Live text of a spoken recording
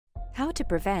How to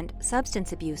prevent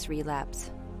substance abuse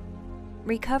relapse.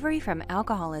 Recovery from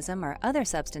alcoholism or other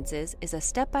substances is a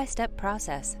step-by-step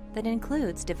process that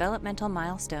includes developmental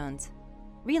milestones.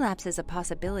 Relapse is a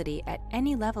possibility at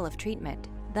any level of treatment.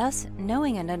 Thus,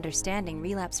 knowing and understanding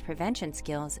relapse prevention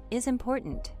skills is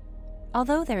important.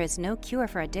 Although there is no cure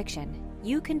for addiction,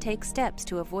 you can take steps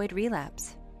to avoid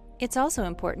relapse. It's also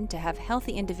important to have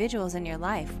healthy individuals in your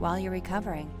life while you're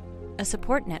recovering. A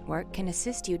support network can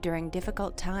assist you during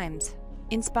difficult times,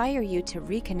 inspire you to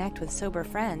reconnect with sober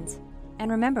friends,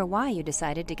 and remember why you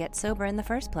decided to get sober in the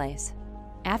first place.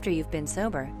 After you've been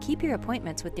sober, keep your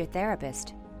appointments with your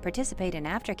therapist, participate in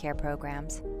aftercare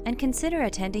programs, and consider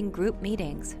attending group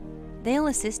meetings. They'll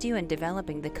assist you in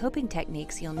developing the coping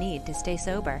techniques you'll need to stay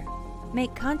sober.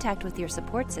 Make contact with your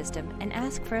support system and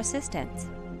ask for assistance.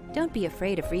 Don't be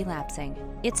afraid of relapsing.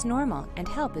 It's normal and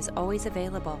help is always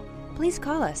available. Please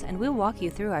call us and we'll walk you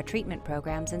through our treatment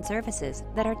programs and services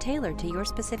that are tailored to your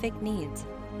specific needs.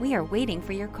 We are waiting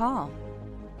for your call.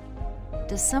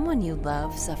 Does someone you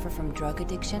love suffer from drug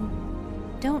addiction?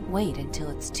 Don't wait until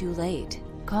it's too late.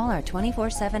 Call our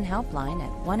 24/7 helpline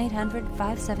at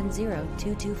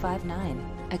 1-800-570-2259.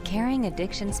 A caring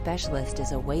addiction specialist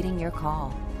is awaiting your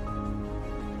call.